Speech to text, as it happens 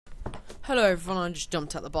Hello everyone, I just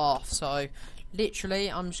jumped out the bath, so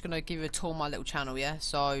literally I'm just going to give you a tour of my little channel, yeah?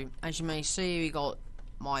 So, as you may see, we got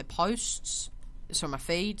my posts, it's on my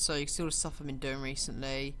feed, so you can see all the stuff I've been doing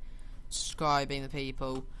recently, subscribing the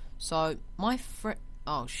people. So, my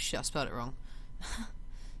oh shit, I spelled it wrong.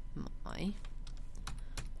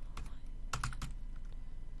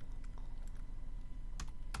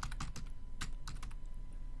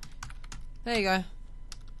 There you go.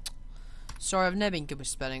 Sorry, I've never been good with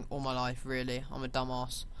spelling all my life, really. I'm a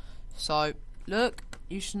dumbass. So, look,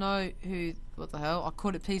 you should know who... What the hell? I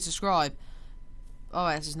called it please subscribe. Oh,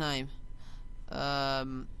 that's his name. What?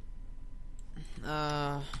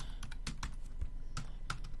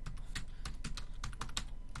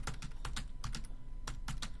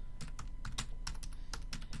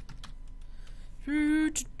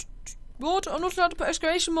 I'm not allowed to put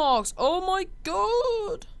exclamation marks. Oh my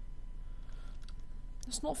god.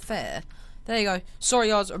 That's not fair. There you go. Sorry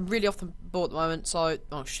guys, I'm really off the board at the moment, so...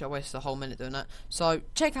 Oh shit, I wasted a whole minute doing that. So,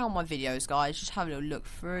 check out my videos, guys. Just have a little look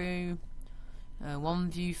through. 1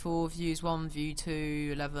 view, 4 views, 1 view,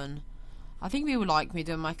 2, 11. I think people like me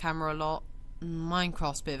doing my camera a lot.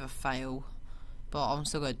 Minecraft's a bit of a fail, but I'm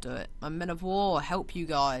still going to do it. My Men of War, help you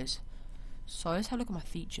guys. So, let's have a look at my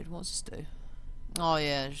featured. What does this do? Oh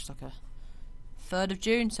yeah, just like a... 3rd of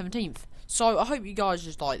June, 17th. So, I hope you guys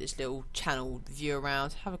just like this little channel view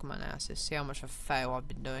around. Have a look at my analysis, see how much of a fail I've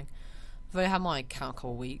been doing. I've only had my account a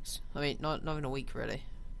couple of weeks. I mean, not even a week, really.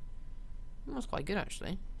 That's quite good,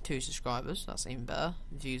 actually. 2 subscribers, that's even better.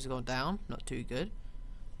 Views have gone down, not too good.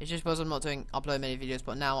 It's just because I'm not uploading many videos,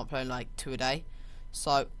 but now I'm uploading like 2 a day.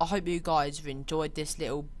 So, I hope you guys have enjoyed this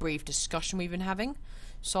little brief discussion we've been having.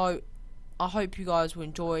 So, I hope you guys will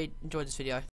enjoy this video.